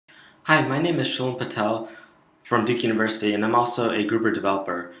Hi, my name is Shilin Patel from Duke University, and I'm also a grouper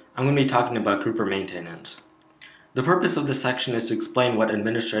developer. I'm going to be talking about grouper maintenance. The purpose of this section is to explain what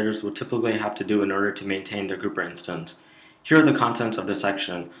administrators will typically have to do in order to maintain their grouper instance. Here are the contents of this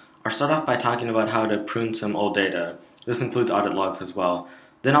section. I'll start off by talking about how to prune some old data. This includes audit logs as well.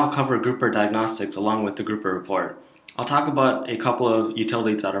 Then I'll cover grouper diagnostics along with the grouper report. I'll talk about a couple of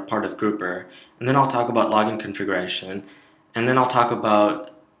utilities that are part of grouper, and then I'll talk about login configuration, and then I'll talk about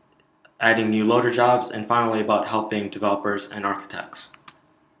adding new loader jobs, and finally about helping developers and architects.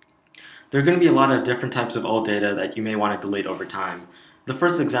 There are going to be a lot of different types of old data that you may want to delete over time. The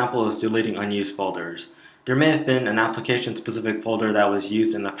first example is deleting unused folders. There may have been an application-specific folder that was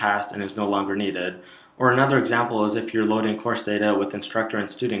used in the past and is no longer needed. Or another example is if you're loading course data with instructor and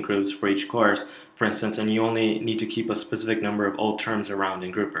student groups for each course, for instance, and you only need to keep a specific number of old terms around in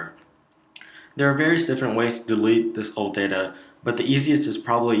grouper. There are various different ways to delete this old data, but the easiest is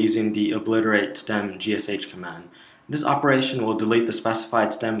probably using the obliterate stem GSH command. This operation will delete the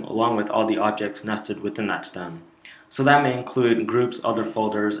specified stem along with all the objects nested within that stem. So that may include groups, other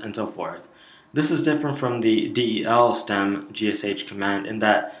folders, and so forth. This is different from the del stem GSH command in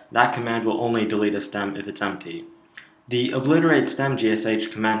that that command will only delete a stem if it's empty. The obliterate stem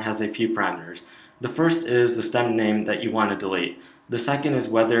GSH command has a few parameters. The first is the stem name that you want to delete. The second is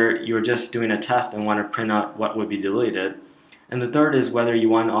whether you're just doing a test and want to print out what would be deleted. And the third is whether you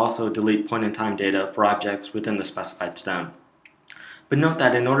want to also delete point-in-time data for objects within the specified stem. But note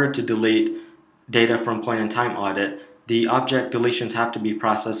that in order to delete data from point-in-time audit, the object deletions have to be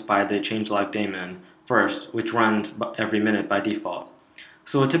processed by the changelog daemon first, which runs every minute by default.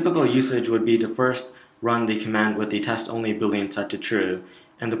 So a typical usage would be to first run the command with the test-only boolean set to true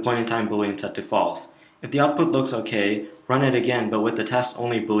and the point-in-time boolean set to false. If the output looks okay, run it again but with the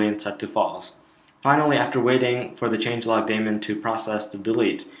test-only boolean set to false. Finally, after waiting for the changelog daemon to process the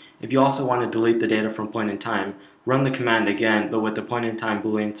delete, if you also want to delete the data from point-in-time, run the command again but with the point-in-time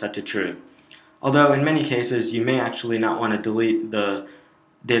boolean set to true. Although in many cases you may actually not want to delete the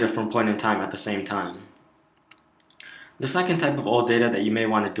data from point-in-time at the same time. The second type of old data that you may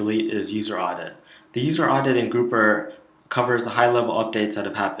want to delete is user audit. The user audit in Grouper covers the high-level updates that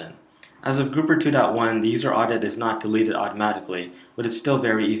have happened. As of Grouper 2.1, the user audit is not deleted automatically, but it's still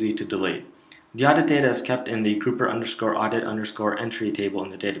very easy to delete. The audit data is kept in the grouper_audit_entry table in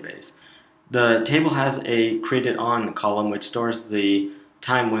the database. The table has a created on column which stores the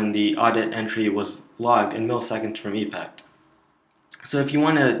time when the audit entry was logged in milliseconds from epoch. So if you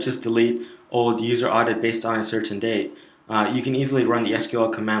want to just delete old user audit based on a certain date, you can easily run the SQL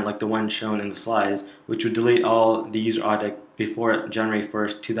command like the one shown in the slides, which would delete all the user audit before January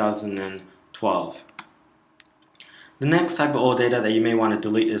 1st, 2012. The next type of old data that you may want to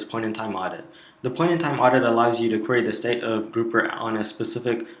delete is point-in-time audit. The point-in-time audit allows you to query the state of grouper on a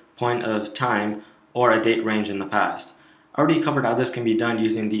specific point of time or a date range in the past. I already covered how this can be done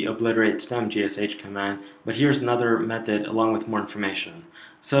using the obliterate stem GSH command, but here's another method along with more information.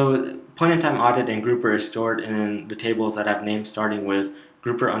 So point-in-time audit in grouper is stored in the tables that have names starting with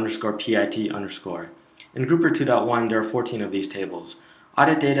grouper_pit_. In Grouper 2.1 there are 14 of these tables.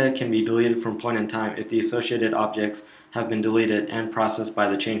 Audit data can be deleted from point-in-time if the associated objects have been deleted and processed by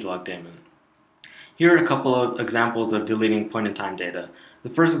the changelog daemon. Here are a couple of examples of deleting point-in-time data. The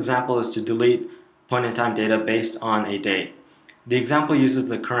first example is to delete point-in-time data based on a date. The example uses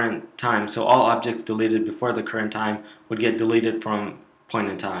the current time, so all objects deleted before the current time would get deleted from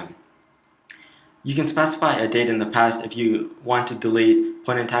point-in-time. You can specify a date in the past if you want to delete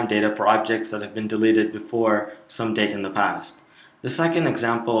point-in-time data for objects that have been deleted before some date in the past. The second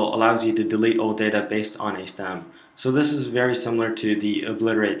example allows you to delete old data based on a stem. So this is very similar to the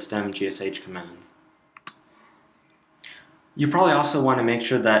obliterate stem GSH command. You probably also want to make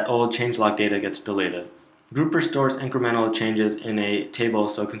sure that old changelog data gets deleted. Grouper stores incremental changes in a table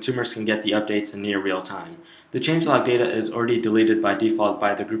so consumers can get the updates in near real time. The changelog data is already deleted by default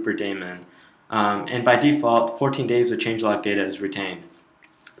by the grouper daemon, and by default 14 days of changelog data is retained.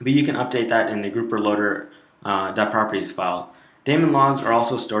 But you can update that in the grouper loader.properties file. Daemon logs are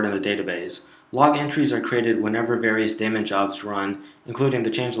also stored in the database. Log entries are created whenever various daemon jobs run, including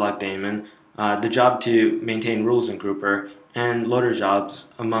the changelog daemon, the job to maintain rules in grouper, and loader jobs,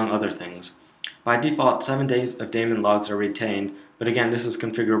 among other things. By default, 7 days of daemon logs are retained, but again, this is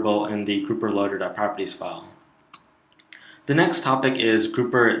configurable in the grouper loader.properties file. The next topic is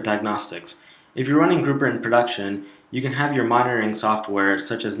grouper diagnostics. If you're running grouper in production, you can have your monitoring software,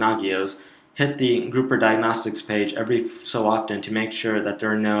 such as Nagios, hit the grouper diagnostics page every so often to make sure that there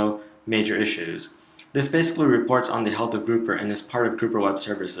are no major issues. This basically reports on the health of grouper and is part of Grouper Web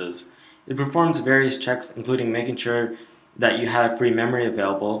Services. It performs various checks, including making sure that you have free memory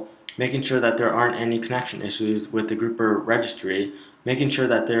available, making sure that there aren't any connection issues with the grouper registry, making sure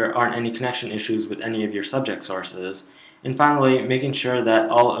that there aren't any connection issues with any of your subject sources, and finally, making sure that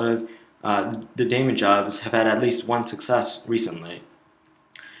all of the daemon jobs have had at least one success recently.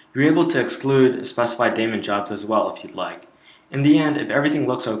 You're able to exclude specified daemon jobs as well if you'd like. In the end, if everything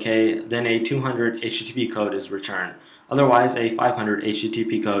looks okay, then a 200 HTTP code is returned. Otherwise, a 500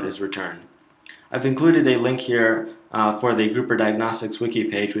 HTTP code is returned. I've included a link here for the Grouper Diagnostics wiki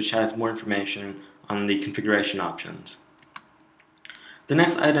page, which has more information on the configuration options. The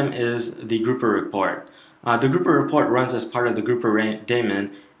next item is the Grouper report. The Grouper report runs as part of the Grouper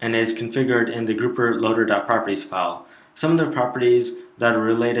daemon and is configured in the Grouper loader.properties file. Some of the properties that are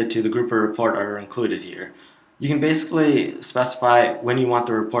related to the Grouper report are included here. You can basically specify when you want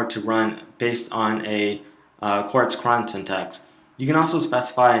the report to run based on a Quartz cron syntax. You can also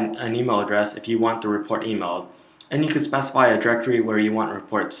specify an email address if you want the report emailed, and you can specify a directory where you want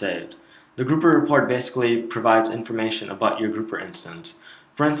reports saved. The Grouper report basically provides information about your Grouper instance.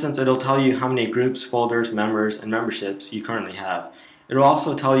 For instance, it'll tell you how many groups, folders, members, and memberships you currently have. It will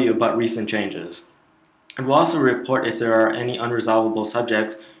also tell you about recent changes. It will also report if there are any unresolvable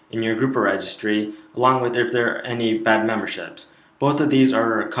subjects in your Grouper registry, along with if there are any bad memberships. Both of these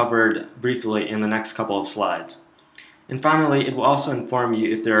are covered briefly in the next couple of slides. And finally, it will also inform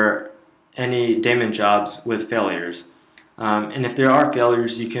you if there are any daemon jobs with failures. And if there are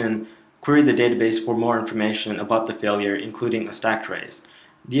failures, you can query the database for more information about the failure, including a stack trace.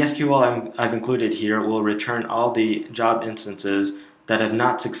 The SQL I've included here will return all the job instances that have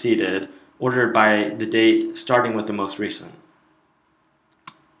not succeeded, ordered by the date starting with the most recent.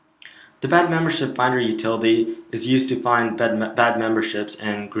 The Bad Membership Finder utility is used to find bad memberships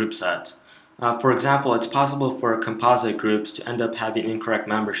and group sets. For example, it's possible for composite groups to end up having incorrect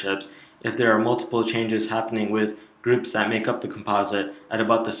memberships if there are multiple changes happening with groups that make up the composite at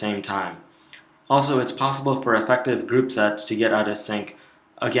about the same time. Also, it's possible for effective group sets to get out of sync,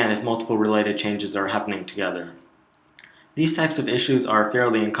 again, if multiple related changes are happening together. These types of issues are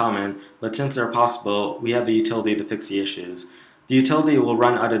fairly uncommon, but since they're possible, we have the utility to fix the issues. The utility will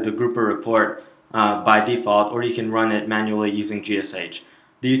run out of the Grouper report by default, or you can run it manually using GSH.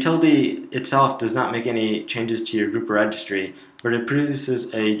 The utility itself does not make any changes to your Grouper registry, but it produces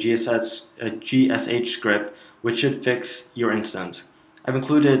a GSH script which should fix your instance. I've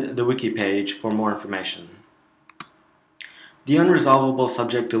included the wiki page for more information. The unresolvable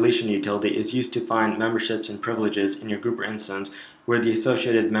subject deletion utility is used to find memberships and privileges in your Grouper instance where the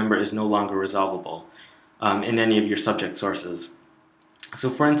associated member is no longer resolvable in any of your subject sources. So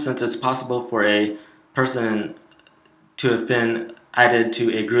for instance, it's possible for a person to have been added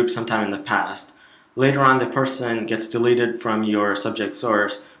to a group sometime in the past. Later on, the person gets deleted from your subject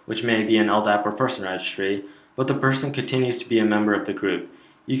source, which may be an LDAP or person registry, but the person continues to be a member of the group.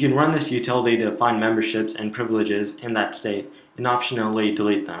 You can run this utility to find memberships and privileges in that state and optionally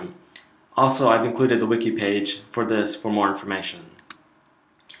delete them. Also, I've included the wiki page for this for more information.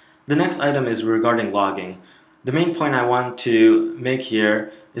 The next item is regarding logging. The main point I want to make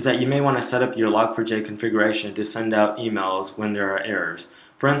here is that you may want to set up your Log4j configuration to send out emails when there are errors.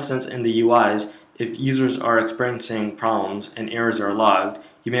 For instance, in the UIs, if users are experiencing problems and errors are logged,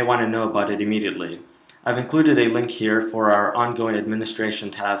 you may want to know about it immediately. I've included a link here for our ongoing administration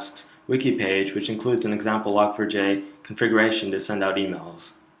tasks wiki page, which includes an example Log4j configuration to send out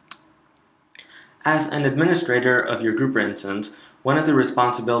emails. As an administrator of your Grouper instance, one of the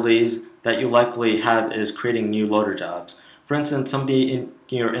responsibilities that you likely have is creating new loader jobs. For instance, somebody in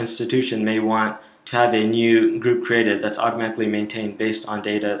your institution may want to have a new group created that's automatically maintained based on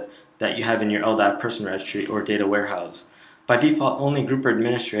data that you have in your LDAP person registry or data warehouse. By default, only Grouper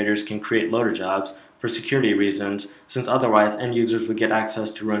administrators can create loader jobs for security reasons, since otherwise end users would get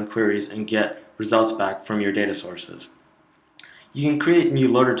access to run queries and get results back from your data sources. You can create new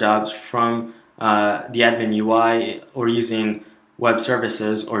loader jobs from the admin UI or using web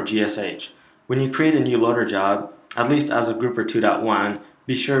services or GSH. When you create a new loader job, at least as of Grouper 2.1,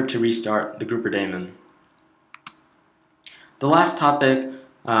 be sure to restart the Grouper daemon. The last topic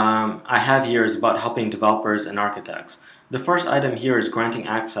I have here is about helping developers and architects. The first item here is granting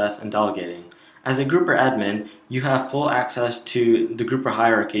access and delegating. As a Grouper admin, you have full access to the Grouper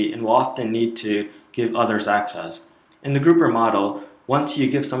hierarchy and will often need to give others access. In the Grouper model, once you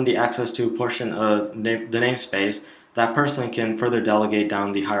give somebody access to a portion of the namespace, that person can further delegate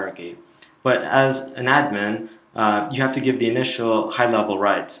down the hierarchy. But as an admin, you have to give the initial high-level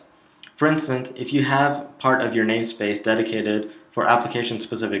rights. For instance, if you have part of your namespace dedicated for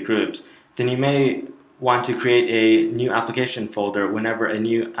application-specific groups, then you may want to create a new application folder whenever a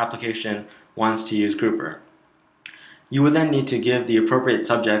new application wants to use Grouper. You would then need to give the appropriate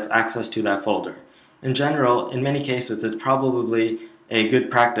subjects access to that folder. In general, in many cases, it's probably a good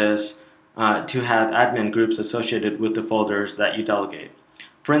practice to have admin groups associated with the folders that you delegate.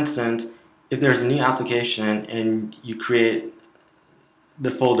 For instance, if there's a new application and you create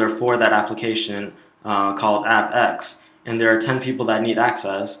the folder for that application called AppX, and there are 10 people that need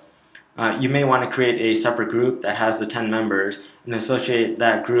access, you may want to create a separate group that has the 10 members and associate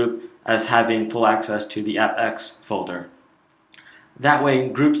that group as having full access to the AppX folder. That way,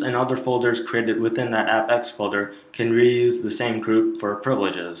 groups and other folders created within that AppX folder can reuse the same group for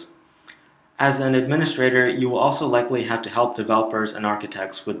privileges. As an administrator, you will also likely have to help developers and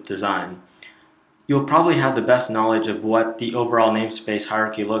architects with design. You'll probably have the best knowledge of what the overall namespace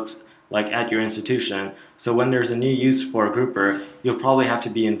hierarchy looks like at your institution, so when there's a new use for a grouper, you'll probably have to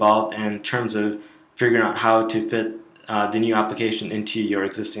be involved in terms of figuring out how to fit the new application into your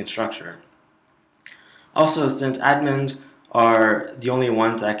existing structure. Also, since admins are the only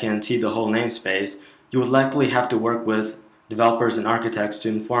ones that can see the whole namespace, you would likely have to work with developers and architects to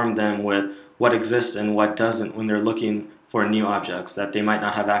inform them with what exists and what doesn't when they're looking for new objects that they might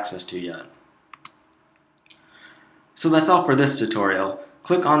not have access to yet. So that's all for this tutorial.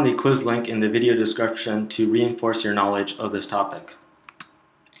 Click on the quiz link in the video description to reinforce your knowledge of this topic.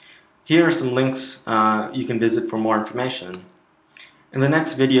 Here are some links you can visit for more information. In the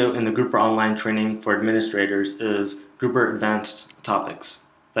next video in the Grouper Online training for administrators is Grouper Advanced Topics.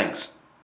 Thanks.